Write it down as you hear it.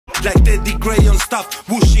like Teddy Gray on stuff.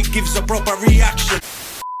 Whooshy gives a proper reaction.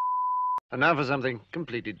 And now for something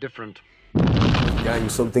completely different. Gang,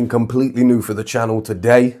 something completely new for the channel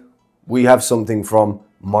today. We have something from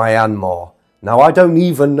Myanmar. Now, I don't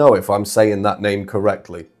even know if I'm saying that name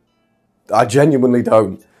correctly. I genuinely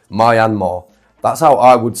don't. Myanmar. That's how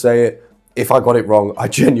I would say it. If I got it wrong, I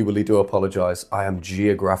genuinely do apologise. I am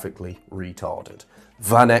geographically retarded.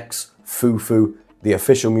 Vannex, Fufu, the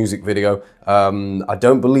official music video. I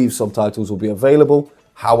don't believe subtitles will be available.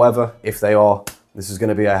 However, if they are, this is going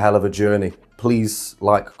to be a hell of a journey. Please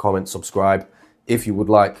like, comment, subscribe. If you would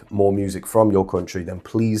like more music from your country, then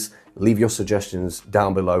please leave your suggestions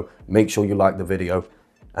down below. Make sure you like the video,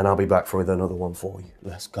 and I'll be back with another one for you.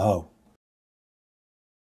 Let's go.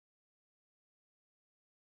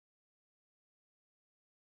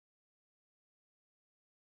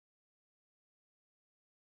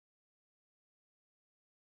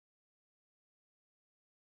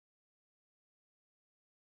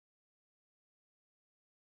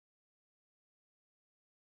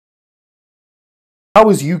 How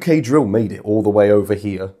has UK Drill made it all the way over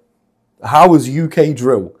here? How has UK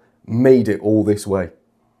Drill made it all this way?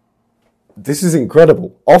 This is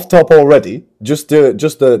incredible. Off top already, just the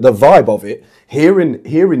vibe of it.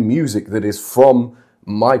 Hearing music that is from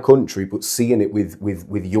my country, but seeing it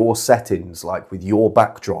with your settings, like with your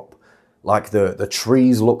backdrop. Like the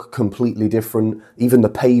trees look completely different. Even the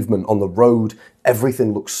pavement on the road,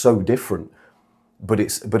 everything looks so different. But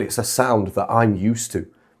it's a sound that I'm used to.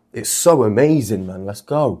 It's so amazing, man. Let's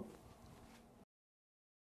go.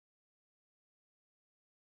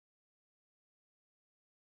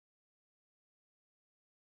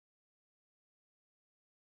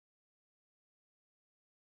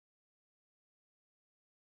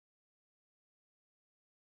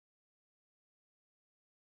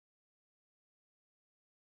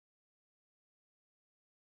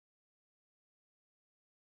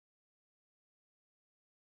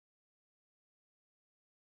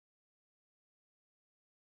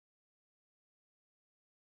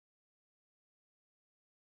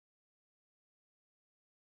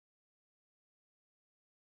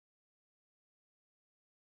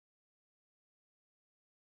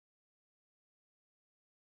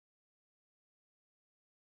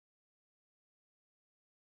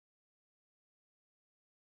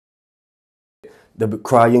 The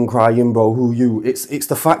crying, bro, who you? It's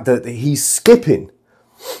the fact that he's skipping.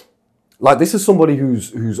 Like, this is somebody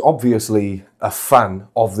who's obviously a fan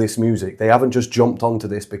of this music. They haven't just jumped onto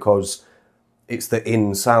this because it's the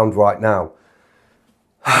in sound right now.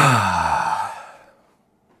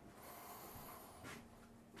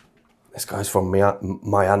 This guy's from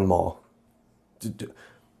Myanmar.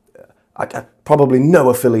 I probably no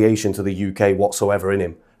affiliation to the UK whatsoever in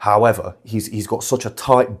him. However, he's got such a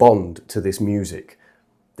tight bond to this music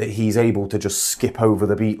that he's able to just skip over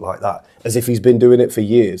the beat like that, as if he's been doing it for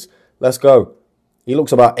years. Let's go. He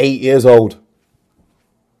looks about 8 years old.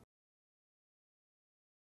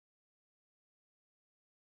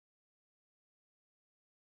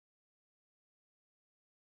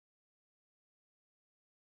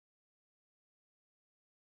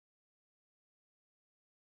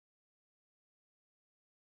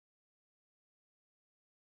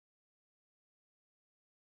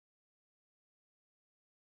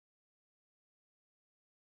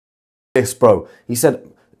 This, bro, he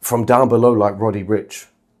said from down below, like Roddy Ricch.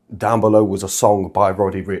 Down below was a song by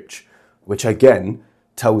Roddy Ricch, which again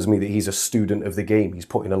tells me that he's a student of the game. He's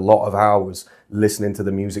put in a lot of hours listening to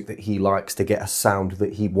the music that he likes to get a sound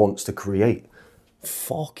that he wants to create.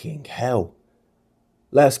 Fucking hell.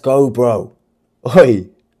 Let's go, bro. Oi,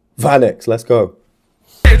 Vannex, let's go.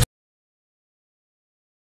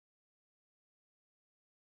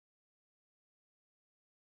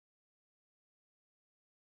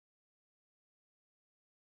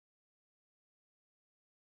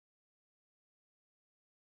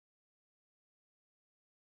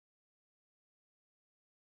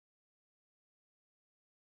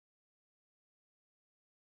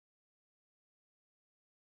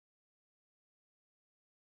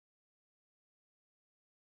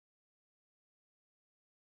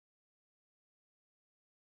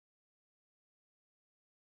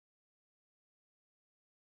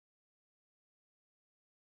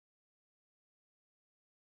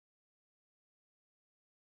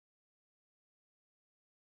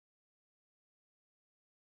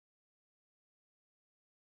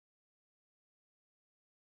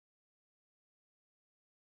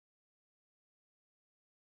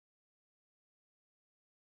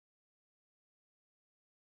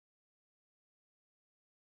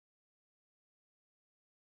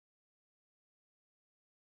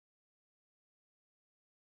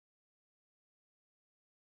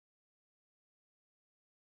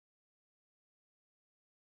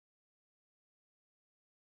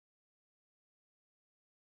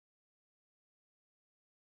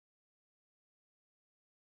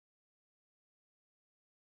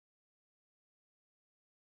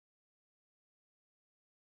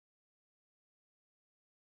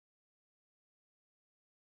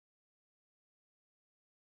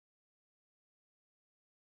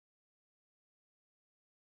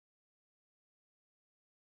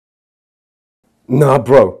 Nah,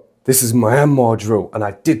 bro, this is Myanmar drill, and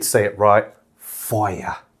I did say it right.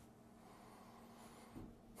 Fire.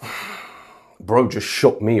 Bro just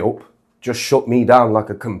shut me up. Just shut me down like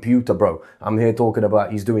a computer, bro. I'm here talking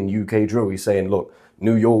about he's doing UK drill. He's saying, look,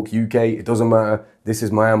 New York, UK, it doesn't matter. This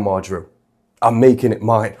is Myanmar drill. I'm making it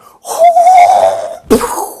mine.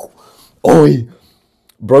 Oi.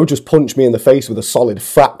 Bro just punched me in the face with a solid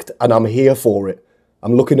fact, and I'm here for it.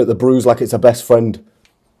 I'm looking at the bruise like it's a best friend.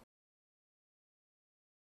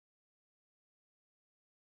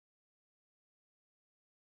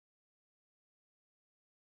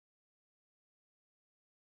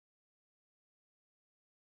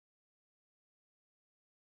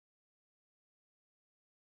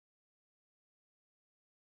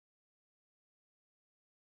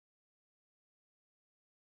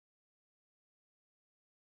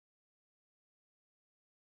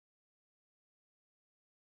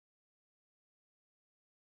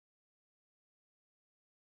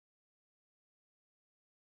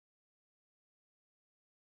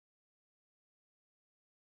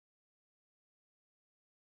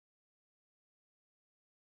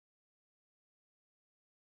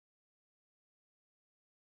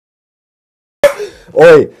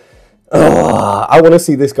 Oi. I want to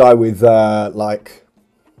see this guy with like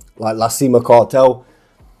La Cima Cartel.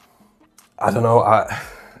 I don't know.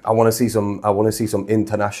 I want to see some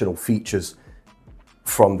international features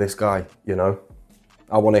from this guy. You know,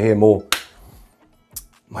 I want to hear more.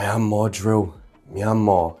 Myanmar drill,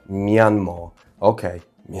 Myanmar. Okay,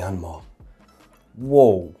 Myanmar.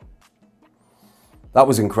 Whoa, that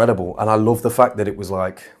was incredible, and I love the fact that it was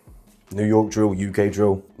like New York drill, UK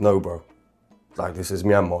drill. No, bro, like this is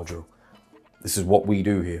Myanmar drill. This is what we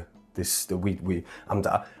do here.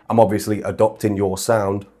 I'm obviously adopting your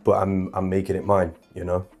sound, but I'm making it mine, you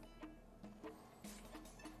know.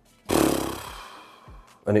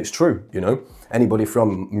 And it's true, you know. Anybody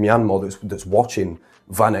from Myanmar that's watching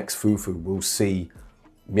Vannex Fufu will see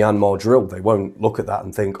Myanmar drill. They won't look at that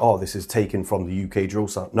and think, oh, this is taken from the UK drill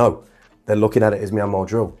sound. No, they're looking at it as Myanmar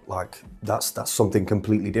drill. Like that's something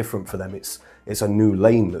completely different for them. It's a new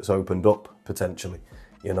lane that's opened up potentially,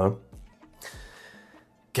 you know.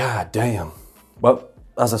 God damn. Well,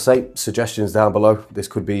 as I say, suggestions down below. This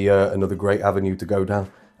could be another great avenue to go down.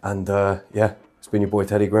 And yeah, it's been your boy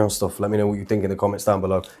Teddy Ground Stuff. Let me know what you think in the comments down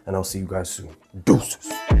below, and I'll see you guys soon.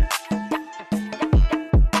 Deuces.